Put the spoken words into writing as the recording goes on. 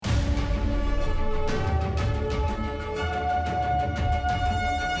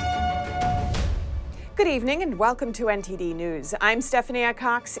Good evening and welcome to NTD News. I'm Stephanie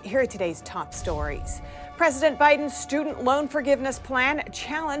Cox. Here are today's top stories. President Biden's student loan forgiveness plan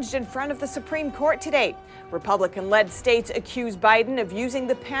challenged in front of the Supreme Court today. Republican-led states accuse Biden of using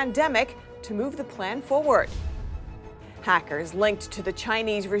the pandemic to move the plan forward. Hackers linked to the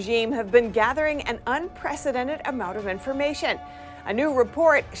Chinese regime have been gathering an unprecedented amount of information. A new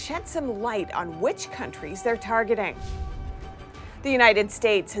report sheds some light on which countries they're targeting. The United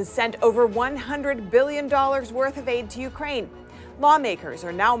States has sent over $100 billion worth of aid to Ukraine. Lawmakers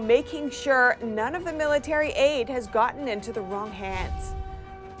are now making sure none of the military aid has gotten into the wrong hands.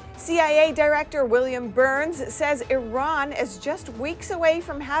 CIA Director William Burns says Iran is just weeks away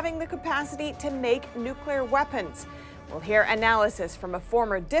from having the capacity to make nuclear weapons. We'll hear analysis from a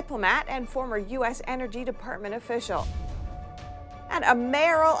former diplomat and former U.S. Energy Department official. And a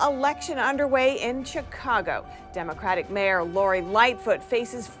mayoral election underway in Chicago. Democratic Mayor Lori Lightfoot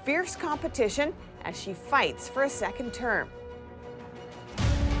faces fierce competition as she fights for a second term.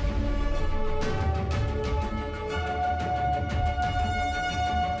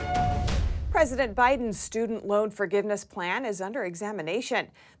 President Biden's student loan forgiveness plan is under examination.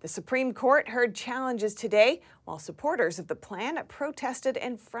 The Supreme Court heard challenges today, while supporters of the plan protested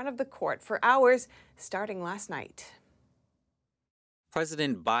in front of the court for hours, starting last night.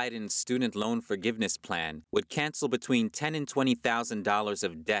 President Biden's student loan forgiveness plan would cancel between $10,000 and $20,000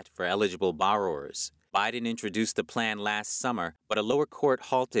 of debt for eligible borrowers. Biden introduced the plan last summer, but a lower court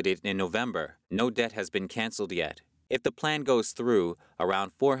halted it in November. No debt has been canceled yet. If the plan goes through,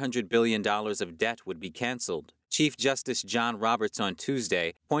 around $400 billion of debt would be canceled. Chief Justice John Roberts on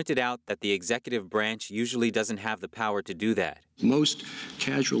Tuesday pointed out that the executive branch usually doesn't have the power to do that. Most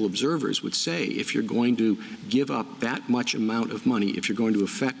casual observers would say if you're going to give up that much amount of money, if you're going to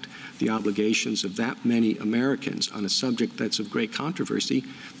affect the obligations of that many Americans on a subject that's of great controversy,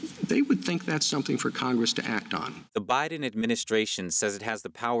 they would think that's something for Congress to act on. The Biden administration says it has the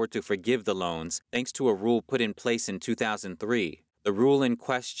power to forgive the loans thanks to a rule put in place in 2003. The rule in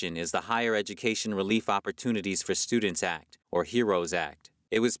question is the Higher Education Relief Opportunities for Students Act, or HEROES Act.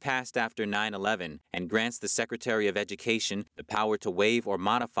 It was passed after 9/11 and grants the Secretary of Education the power to waive or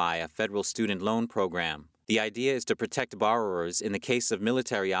modify a federal student loan program. The idea is to protect borrowers in the case of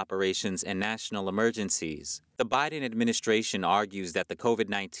military operations and national emergencies. The Biden administration argues that the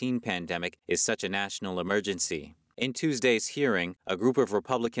COVID-19 pandemic is such a national emergency. In Tuesday's hearing, a group of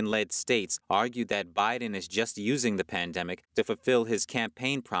Republican-led states argued that Biden is just using the pandemic to fulfill his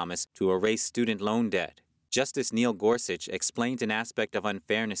campaign promise to erase student loan debt. Justice Neil Gorsuch explained an aspect of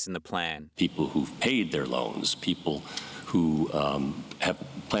unfairness in the plan. People who've paid their loans, people who have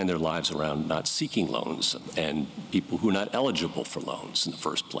planned their lives around not seeking loans, and people who are not eligible for loans in the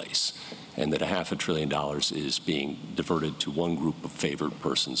first place, and that $500 billion is being diverted to one group of favored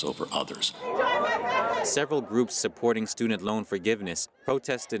persons over others. Several groups supporting student loan forgiveness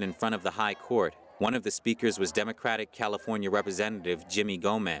protested in front of the High Court. One of the speakers was Democratic California Representative Jimmy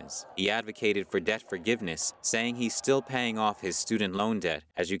Gomez. He advocated for debt forgiveness, saying he's still paying off his student loan debt,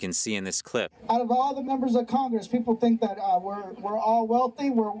 as you can see in this clip. Out of all the members of Congress, people think that we're all wealthy,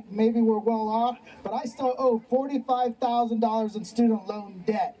 we're well off, but I still owe $45,000 in student loan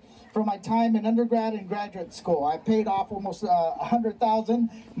debt for my time in undergrad and graduate school. I paid off almost $100,000.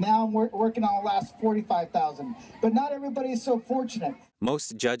 Now I'm working on the last $45,000. But not everybody is so fortunate.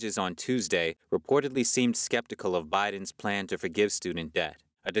 Most judges on Tuesday reportedly seemed skeptical of Biden's plan to forgive student debt.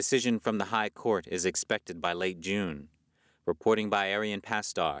 A decision from the High Court is expected by late June. Reporting by Arian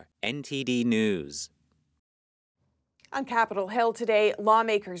Pastar, NTD News. On Capitol Hill today,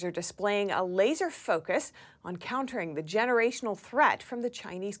 lawmakers are displaying a laser focus on countering the generational threat from the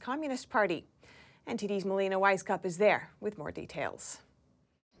Chinese Communist Party. NTD's Melina Weisskopf is there with more details.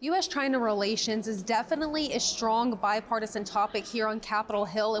 U.S.-China relations is definitely a strong bipartisan topic here on Capitol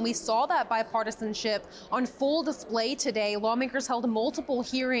Hill, and we saw that bipartisanship on full display today. Lawmakers held multiple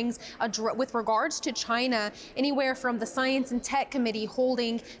hearings with regards to China, anywhere from the Science and Tech Committee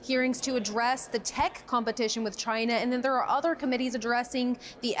holding hearings to address the tech competition with China, and then there are other committees addressing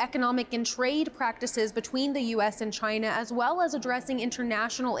the economic and trade practices between the U.S. and China, as well as addressing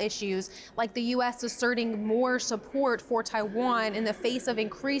international issues like the U.S. asserting more support for Taiwan in the face of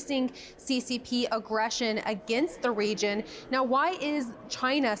increasing CCP aggression against the region. Now, why is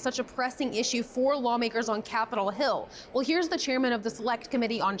China such a pressing issue for lawmakers on Capitol Hill? Well, here's the chairman of the Select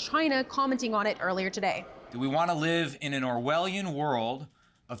Committee on China commenting on it earlier today. Do we want to live in an Orwellian world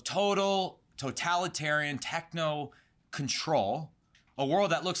of totalitarian techno control, a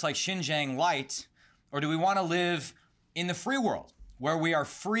world that looks like Xinjiang light, or do we want to live in the free world where we are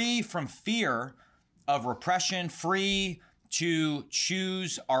free from fear of repression, free to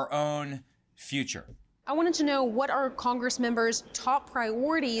choose our own future? I wanted to know, what are Congress members' top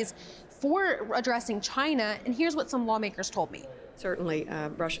priorities for addressing China? And here's what some lawmakers told me. Certainly,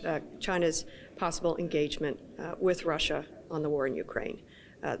 China's possible engagement with Russia on the war in Ukraine.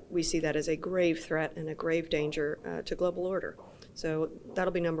 We see that as a grave threat and a grave danger to global order. So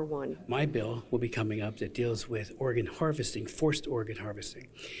that'll be number one. My bill will be coming up that deals with organ harvesting, forced organ harvesting.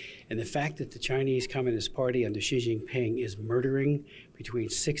 And the fact that the Chinese Communist Party under Xi Jinping is murdering between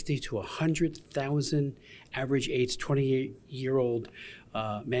 60 to 100,000 average age 28-year-old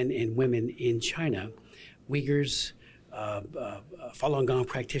men and women in China, Uyghurs, Falun Gong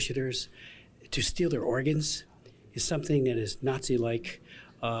practitioners, to steal their organs is something that is Nazi-like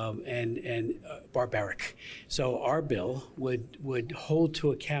and barbaric. So our bill would hold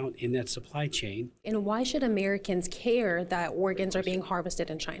to account in that supply chain. And why should Americans care that organs are being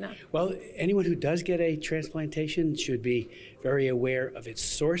harvested in China? Well, anyone who does get a transplantation should be very aware of its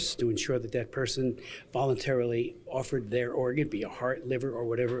source to ensure that that person voluntarily offered their organ, be a heart, liver, or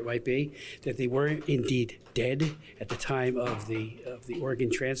whatever it might be, that they were indeed dead at the time of the organ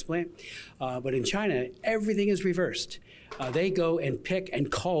transplant. But in China, everything is reversed. They go and pick and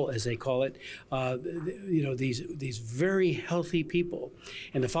cull, as they call it, these very healthy people.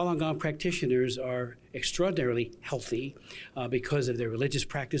 And the Falun Gong practitioners are extraordinarily healthy because of their religious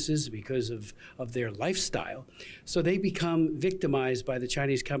practices, because of their lifestyle. So they become victimized by the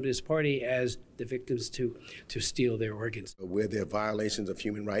Chinese Communist Party as the victims to steal their organs. Where there are violations of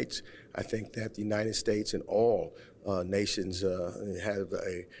human rights, I think that the United States and all nations have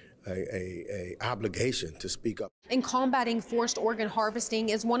a obligation to speak up. And combating forced organ harvesting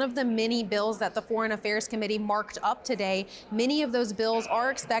is one of the many bills that the Foreign Affairs Committee marked up today. Many of those bills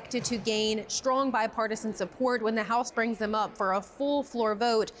are expected to gain strong bipartisan support when the House brings them up for a full floor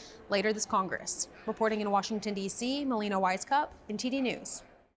vote later this Congress. Reporting in Washington, D.C., Melina Wisecup, NTD News.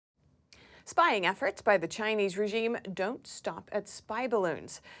 Spying efforts by the Chinese regime don't stop at spy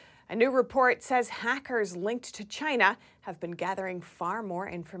balloons. A new report says hackers linked to China have been gathering far more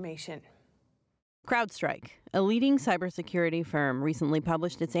information. CrowdStrike, a leading cybersecurity firm, recently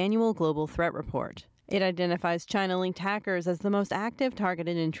published its annual Global Threat Report. It identifies China-linked hackers as the most active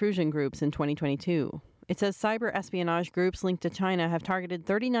targeted intrusion groups in 2022. It says cyber espionage groups linked to China have targeted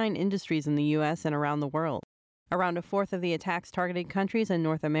 39 industries in the U.S. and around the world. Around a fourth of the attacks targeted countries in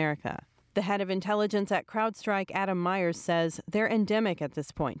North America. The head of intelligence at CrowdStrike, Adam Myers, says they're endemic at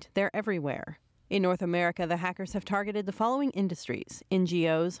this point. They're everywhere. In North America, the hackers have targeted the following industries: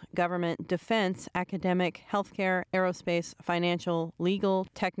 NGOs, government, defense, academic, healthcare, aerospace, financial, legal,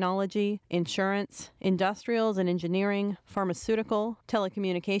 technology, insurance, industrials and engineering, pharmaceutical,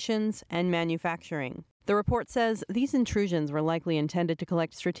 telecommunications, and manufacturing. The report says these intrusions were likely intended to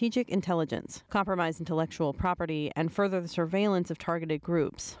collect strategic intelligence, compromise intellectual property, and further the surveillance of targeted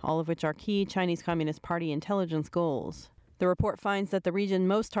groups, all of which are key Chinese Communist Party intelligence goals. The report finds that the region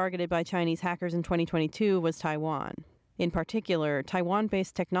most targeted by Chinese hackers in 2022 was Taiwan. In particular,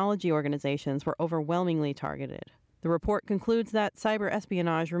 Taiwan-based technology organizations were overwhelmingly targeted. The report concludes that cyber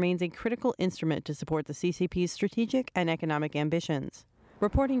espionage remains a critical instrument to support the CCP's strategic and economic ambitions.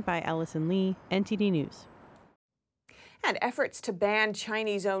 Reporting by Allison Lee, NTD News. And efforts to ban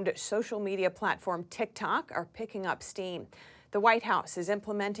Chinese-owned social media platform TikTok are picking up steam. The White House is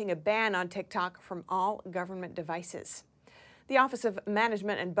implementing a ban on TikTok from all government devices. The Office of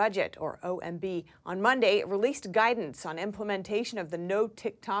Management and Budget, or OMB, on Monday released guidance on implementation of the No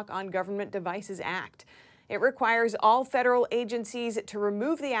TikTok on Government Devices Act. It requires all federal agencies to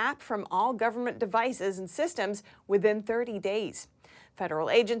remove the app from all government devices and systems within 30 days. Federal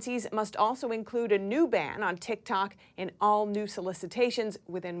agencies must also include a new ban on TikTok in all new solicitations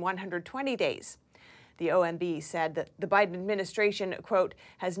within 120 days. The OMB said that the Biden administration, quote,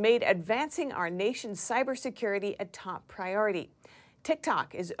 has made advancing our nation's cybersecurity a top priority.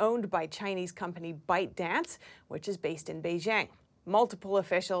 TikTok is owned by Chinese company ByteDance, which is based in Beijing. Multiple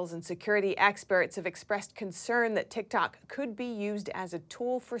officials and security experts have expressed concern that TikTok could be used as a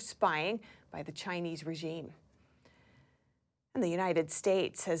tool for spying by the Chinese regime. And the United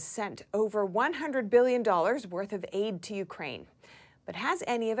States has sent over $100 billion worth of aid to Ukraine. But has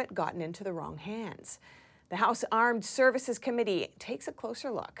any of it gotten into the wrong hands? The House Armed Services Committee takes a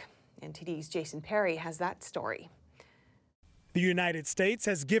closer look. NTD's Jason Perry has that story. The United States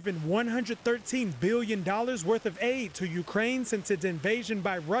has given $113 billion worth of aid to Ukraine since its invasion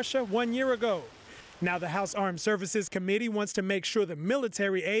by Russia 1 year ago. Now the House Armed Services Committee wants to make sure the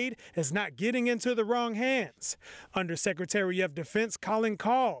military aid is not getting into the wrong hands. Undersecretary of Defense Colin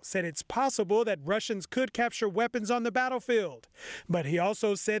Kahl said it's possible that Russians could capture weapons on the battlefield. But he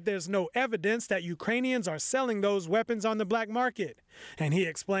also said there's no evidence that Ukrainians are selling those weapons on the black market. And he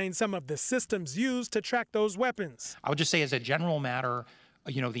explained some of the systems used to track those weapons. I would just say as a general matter,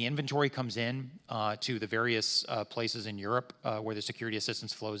 the inventory comes in to the various places in Europe where the security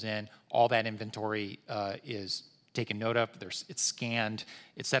assistance flows in. All that inventory is taken note of. It's scanned,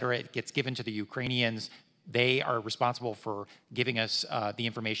 et cetera. It gets given to the Ukrainians. They are responsible for giving us the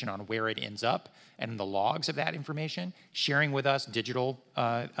information on where it ends up and the logs of that information, sharing with us digital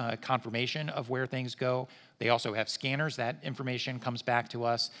confirmation of where things go. They also have scanners. That information comes back to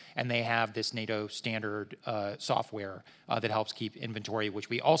us, and they have this NATO standard software that helps keep inventory, which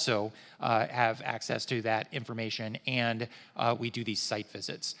we also have access to that information, and we do these site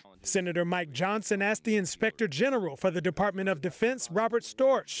visits. Senator Mike Johnson asked the Inspector General for the Department of Defense, Robert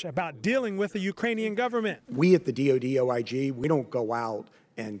Storch, about dealing with the Ukrainian government. We at the DoD OIG, we don't go out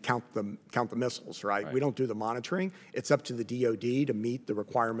and count the missiles, right? We don't do the monitoring. It's up to the DoD to meet the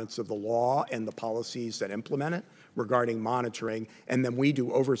requirements of the law and the policies that implement it regarding monitoring, and then we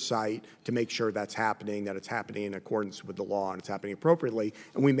do oversight to make sure that's happening, that it's happening in accordance with the law and it's happening appropriately,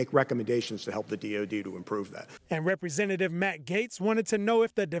 and we make recommendations to help the DoD to improve that. And Representative Matt Gaetz wanted to know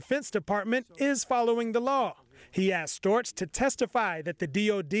if the Defense Department is following the law. He asked Storch to testify that the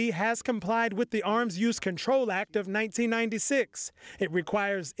DoD has complied with the Arms Use Control Act of 1996. It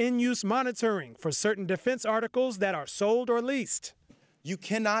requires in-use monitoring for certain defense articles that are sold or leased. You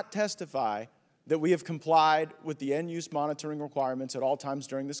cannot testify that we have complied with the end-use monitoring requirements at all times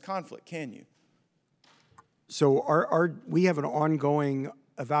during this conflict, can you? So we have an ongoing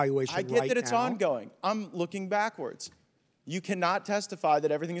evaluation right now. I get that it's ongoing. I'm looking backwards. You cannot testify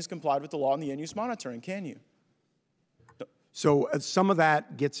that everything is complied with the law and the end-use monitoring, can you? So some of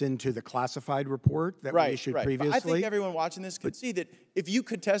that gets into the classified report that we issued previously. But I think everyone watching this could see that if you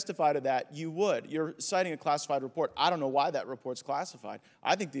could testify to that, you would. You're citing a classified report. I don't know why that report's classified.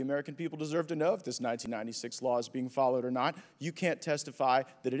 I think the American people deserve to know if this 1996 law is being followed or not. You can't testify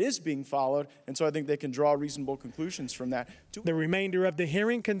that it is being followed, and so I think they can draw reasonable conclusions from that. The remainder of the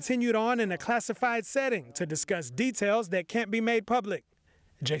hearing continued on in a classified setting to discuss details that can't be made public.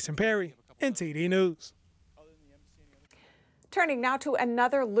 Jason Perry, NTD News. Turning now to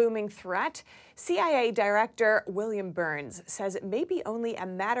another looming threat, CIA Director William Burns says it may be only a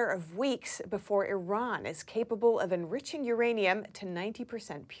matter of weeks before Iran is capable of enriching uranium to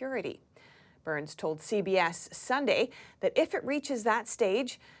 90% purity. Burns told CBS Sunday that if it reaches that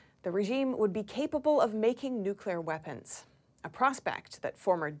stage, the regime would be capable of making nuclear weapons. A prospect that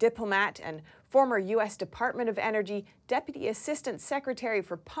former diplomat and former U.S. Department of Energy Deputy Assistant Secretary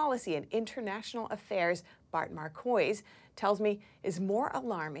for Policy and International Affairs Bart Marcois tells me is more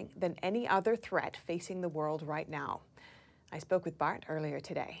alarming than any other threat facing the world right now. I spoke with Bart earlier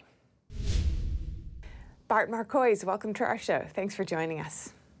today. Bart Marcois, welcome to our show. Thanks for joining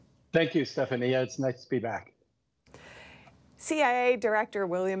us. Thank you, Stephanie. It's nice to be back. CIA Director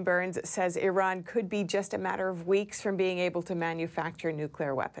William Burns says Iran could be just a matter of weeks from being able to manufacture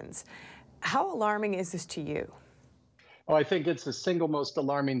nuclear weapons. How alarming is this to you? Oh, I think it's the single most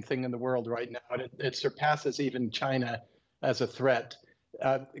alarming thing in the world right now. It surpasses even China as a threat.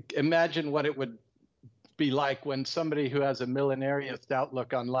 Imagine what it would be like when somebody who has a millenarian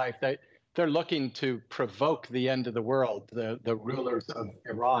outlook on life, they're looking to provoke the end of the world, the rulers of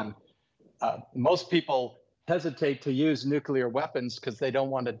Iran. Most people hesitate to use nuclear weapons because they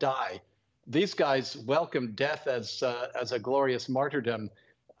don't want to die. These guys welcome death as a glorious martyrdom.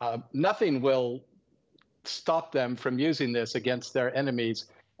 Nothing will stop them from using this against their enemies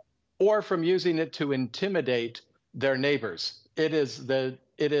or from using it to intimidate their neighbors. It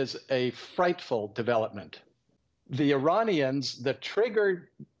is a frightful development. The Iranians, the trigger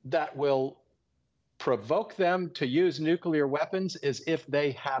that will provoke them to use nuclear weapons is if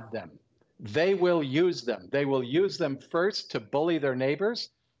they have them. They will use them. They will use them first to bully their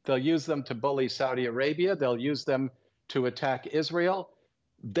neighbors. They'll use them to bully Saudi Arabia. They'll use them to attack Israel.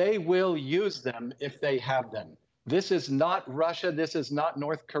 They will use them if they have them. This is not Russia. This is not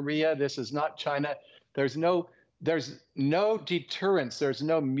North Korea. This is not China. There's no deterrence. There's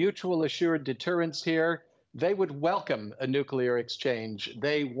no mutual assured deterrence here. They would welcome a nuclear exchange.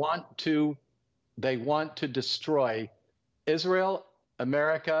 They want to destroy Israel,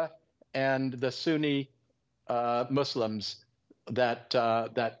 America, and the Sunni Muslims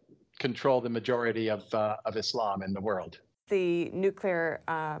that control the majority of Islam in the world. The nuclear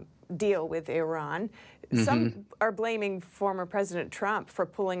deal with Iran. Some are blaming former President Trump for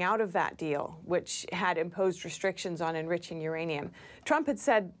pulling out of that deal, which had imposed restrictions on enriching uranium. Trump had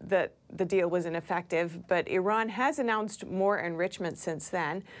said that the deal was ineffective, but Iran has announced more enrichment since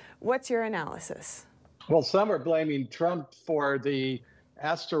then. What's your analysis? Well, some are blaming Trump for the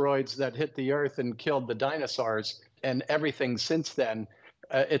asteroids that hit the Earth and killed the dinosaurs and everything since then.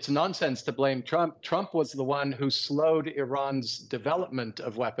 It's nonsense to blame Trump. Trump was the one who slowed Iran's development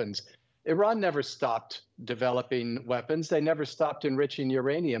of weapons. Iran never stopped developing weapons. They never stopped enriching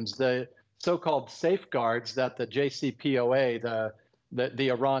uraniums. The so-called safeguards that the JCPOA, the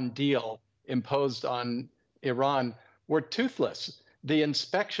Iran deal, imposed on Iran were toothless. The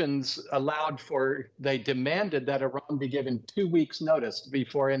inspections they demanded that Iran be given 2 weeks notice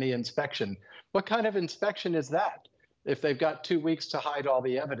before any inspection. What kind of inspection is that if they've got 2 weeks to hide all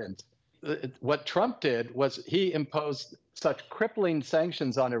the evidence? What Trump did was he imposed such crippling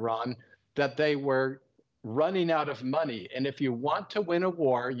sanctions on Iran that they were running out of money. And if you want to win a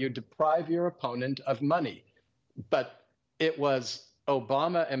war, you deprive your opponent of money. But it was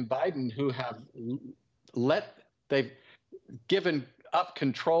Obama and Biden who have they've given up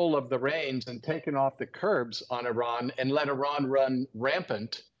control of the reins and taken off the curbs on Iran and let Iran run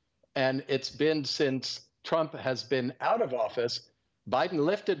rampant. And it's been since Trump has been out of office. Biden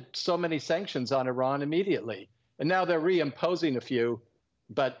lifted so many sanctions on Iran immediately. And now they're reimposing a few,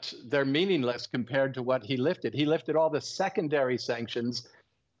 but they're meaningless compared to what he lifted. He lifted all the secondary sanctions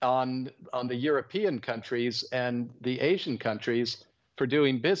on the European countries and the Asian countries for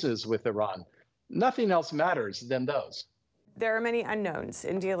doing business with Iran. Nothing else matters than those. There are many unknowns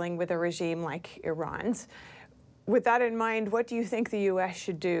in dealing with a regime like Iran's. With that in mind, what do you think the U.S.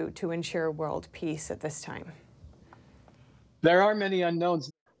 should do to ensure world peace at this time? There are many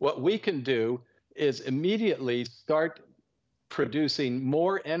unknowns. What we can do is immediately start producing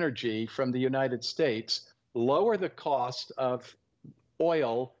more energy from the United States, lower the cost of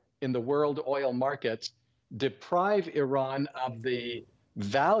oil in the world oil markets, deprive Iran of the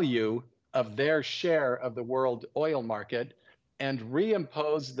value of their share of the world oil market, and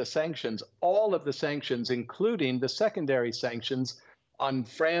reimpose the sanctions, all of the sanctions, including the secondary sanctions on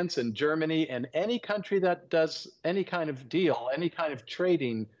France and Germany and any country that does any kind of deal, any kind of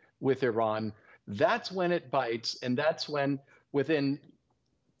trading with Iran. That's when it bites, and that's when within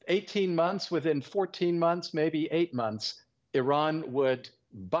 18 months, within 14 months, maybe 8 months, Iran would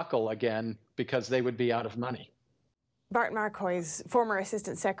buckle again because they would be out of money. Bart Marcois, former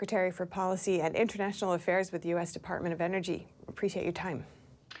Assistant Secretary for Policy and International Affairs with the U.S. Department of Energy. Appreciate your time.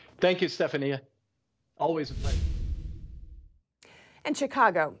 Thank you, Stephania. Always a pleasure. In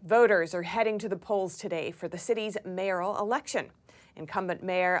Chicago, voters are heading to the polls today for the city's mayoral election. Incumbent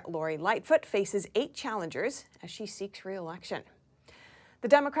Mayor Lori Lightfoot faces 8 challengers as she seeks re-election. The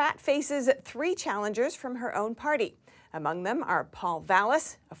Democrat faces 3 challengers from her own party. Among them are Paul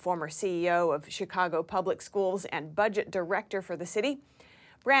Vallas, a former CEO of Chicago Public Schools and budget director for the city,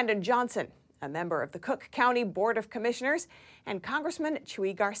 Brandon Johnson, a member of the Cook County Board of Commissioners, and Congressman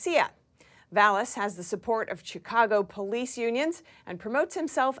Chuy Garcia. Vallas has the support of Chicago police unions and promotes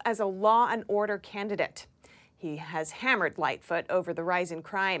himself as a law and order candidate. He has hammered Lightfoot over the rise in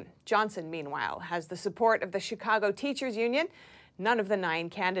crime. Johnson, meanwhile, has the support of the Chicago Teachers Union. None of the 9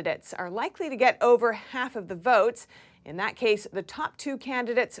 candidates are likely to get over half of the votes. In that case, the top 2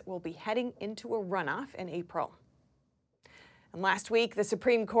 candidates will be heading into a runoff in April. And last week, the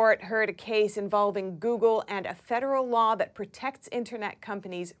Supreme Court heard a case involving Google and a federal law that protects internet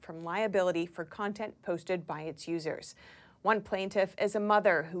companies from liability for content posted by its users. One plaintiff is a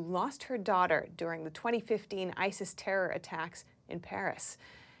mother who lost her daughter during the 2015 ISIS terror attacks in Paris.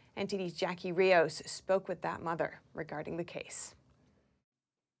 NTD's Jackie Rios spoke with that mother regarding the case.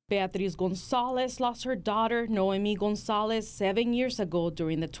 Beatriz Gonzalez lost her daughter, Noemi Gonzalez, 7 years ago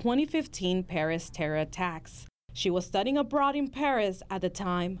during the 2015 Paris terror attacks. She was studying abroad in Paris at the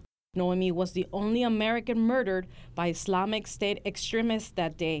time. Noemi was the only American murdered by Islamic State extremists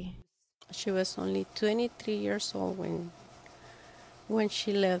that day. She was only 23 years old when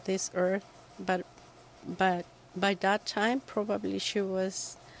she left this earth, but by that time probably she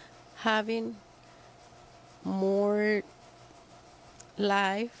was having more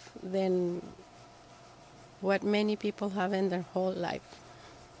life than what many people have in their whole life.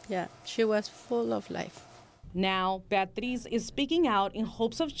 Yeah, she was full of life. Now, Beatriz is speaking out in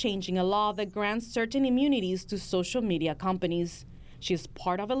hopes of changing a law that grants certain immunities to social media companies. She is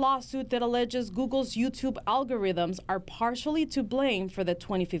part of a lawsuit that alleges Google's YouTube algorithms are partially to blame for the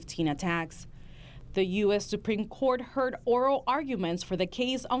 2015 attacks. The U.S. Supreme Court heard oral arguments for the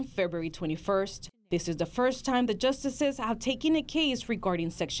case on February 21st. This is the first time the justices have taken a case regarding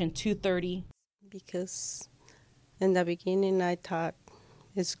Section 230. Because in the beginning I thought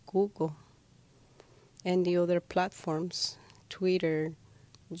it's Google and the other platforms, Twitter,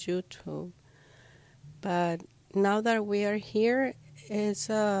 YouTube. But now that we are here, it's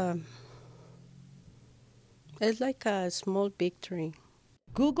like a small victory.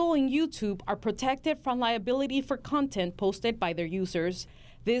 Google and YouTube are protected from liability for content posted by their users.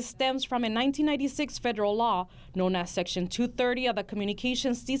 This stems from a 1996 federal law known as Section 230 of the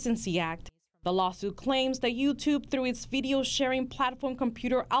Communications Decency Act. The lawsuit claims that YouTube, through its video sharing platform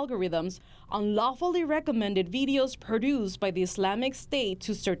computer algorithms, unlawfully recommended videos produced by the Islamic State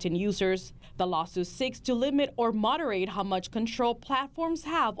to certain users. The lawsuit seeks to limit or moderate how much control platforms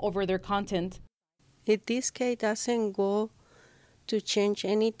have over their content. In this case, doesn't go to change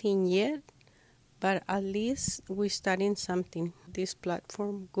anything yet, but at least we're starting something. This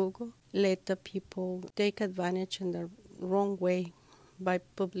platform, Google, let the people take advantage in the wrong way by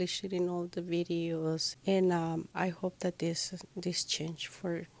publishing all the videos, and I hope that this change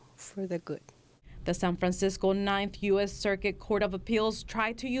for the good. The San Francisco 9th U.S. Circuit Court of Appeals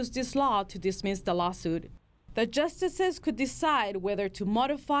tried to use this law to dismiss the lawsuit. The justices could decide whether to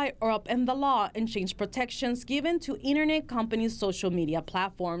modify or upend the law and change protections given to internet companies' social media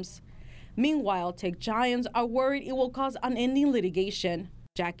platforms. Meanwhile, tech giants are worried it will cause unending litigation.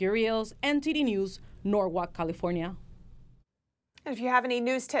 Jackie Rios, NTD News, Norwalk, California. And if you have any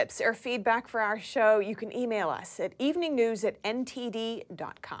news tips or feedback for our show, you can email us at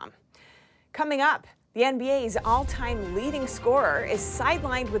eveningnews@ntd.com. Coming up, the NBA's all-time leading scorer is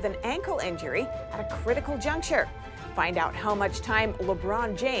sidelined with an ankle injury at a critical juncture. Find out how much time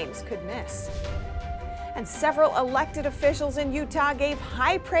LeBron James could miss. And several elected officials in Utah gave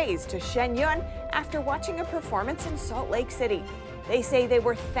high praise to Shen Yun after watching a performance in Salt Lake City. They say they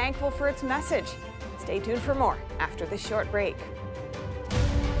were thankful for its message. Stay tuned for more after this short break.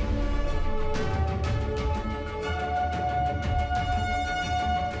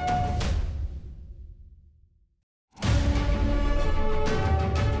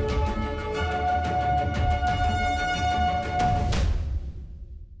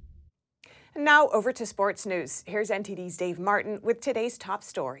 Now over to sports news. Here's NTD's Dave Martin with today's top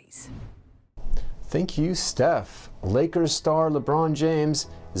stories. Thank you, Steph. Lakers star LeBron James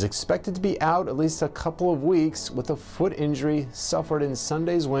is expected to be out at least a couple of weeks with a foot injury suffered in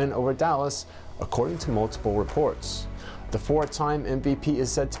Sunday's win over Dallas, according to multiple reports. The four-time MVP is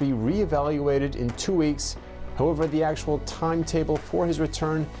said to be reevaluated in 2 weeks. However, the actual timetable for his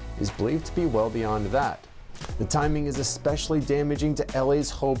return is believed to be well beyond that. The timing is especially damaging to LA's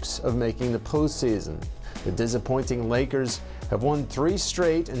hopes of making the postseason. The disappointing Lakers have won 3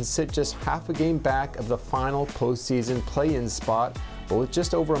 straight and sit just half a game back of the final postseason play-in spot, but with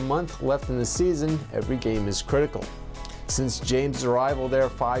just over a month left in the season, every game is critical. Since James' arrival there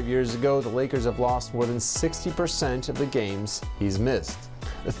 5 years ago, the Lakers have lost more than 60% of the games he's missed.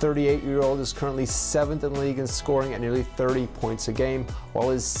 The 38-year-old is currently 7th in the league in scoring at nearly 30 points a game, while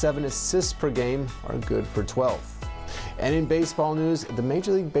his 7 assists per game are good for 12th. And in baseball news, the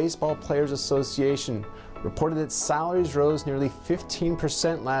Major League Baseball Players Association reported that salaries rose nearly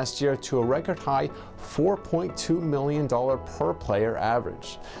 15% last year to a record high $4.2 million per player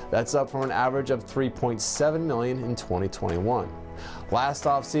average. That's up from an average of $3.7 million in 2021. Last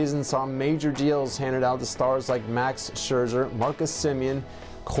offseason saw major deals handed out to stars like Max Scherzer, Marcus Semien,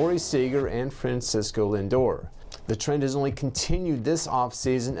 Corey Seager, and Francisco Lindor. The trend has only continued this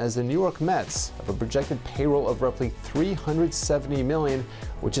offseason as the New York Mets have a projected payroll of roughly $370 million,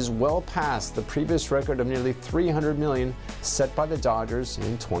 which is well past the previous record of nearly $300 million set by the Dodgers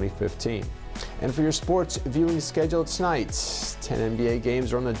in 2015. And for your sports viewing schedule tonight, 10 NBA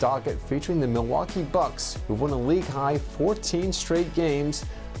games are on the docket featuring the Milwaukee Bucks, who've won a league-high 14 straight games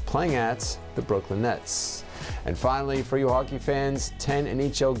playing at the Brooklyn Nets. And finally, for you hockey fans, 10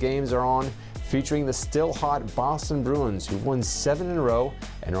 NHL games are on, featuring the still-hot Boston Bruins, who've won 7 in a row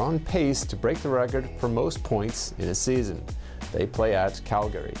and are on pace to break the record for most points in a season. They play at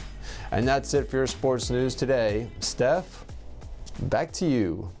Calgary. And that's it for your sports news today. Steph, back to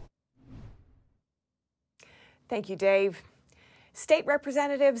you. Thank you, Dave. State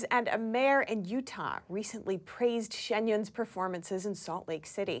representatives and a mayor in Utah recently praised Shen Yun's performances in Salt Lake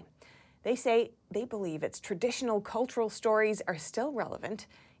City. They say they believe its traditional cultural stories are still relevant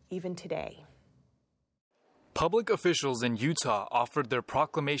even today. Public officials in Utah offered their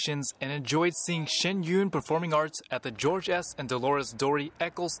proclamations and enjoyed seeing Shen Yun performing arts at the George S. and Dolores Dory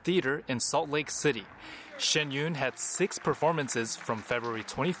Eccles Theater in Salt Lake City. Shen Yun had 6 performances from February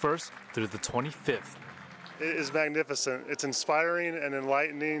 21st through the 25th. It is magnificent. It's inspiring and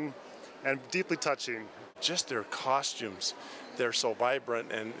enlightening. and deeply touching. Just their costumes, they're so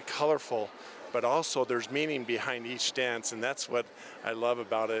vibrant and colorful, but also there's meaning behind each dance, and that's what I love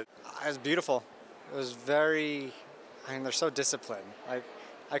about it. It was beautiful. It was very, they're so disciplined.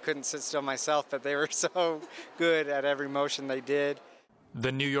 I couldn't sit still myself, but they were so good at every motion they did.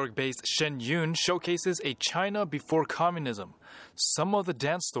 The New York-based Shen Yun showcases a China before communism. Some of the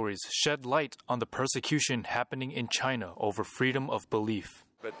dance stories shed light on the persecution happening in China over freedom of belief.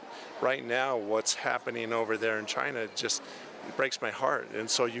 But right now, what's happening over there in China just breaks my heart. And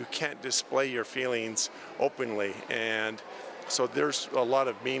so you can't display your feelings openly. And so there's a lot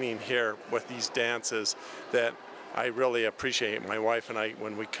of meaning here with these dances that I really appreciate. My wife and I,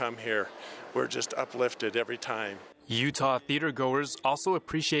 when we come here, we're just uplifted every time. Utah theatergoers also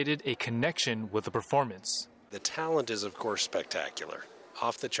appreciated a connection with the performance. The talent is, of course, spectacular.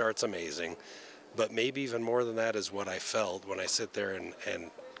 Off the charts amazing. But maybe even more than that is what I felt when I sit there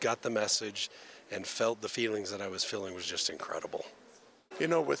and got the message and felt the feelings that I was feeling was just incredible. You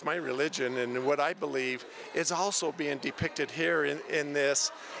know, with my religion and what I believe is also being depicted here in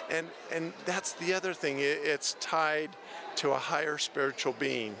this. And that's the other thing. It's tied to a higher spiritual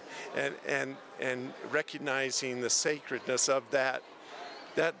being and recognizing the sacredness of that.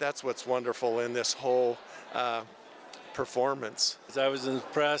 That's what's wonderful in this whole performance. I was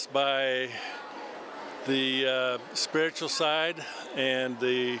impressed by the spiritual side and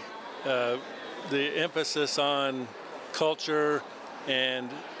the emphasis on culture and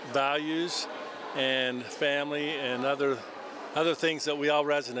values and family and other things that we all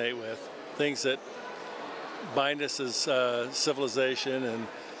resonate with, things that bind us as civilization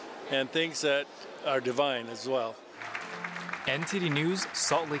and things that are divine as well. NTD News,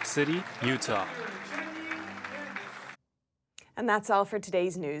 Salt Lake City, Utah. And that's all for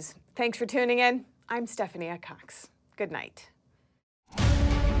today's news. Thanks for tuning in. I'm Stephanie Cox. Good night.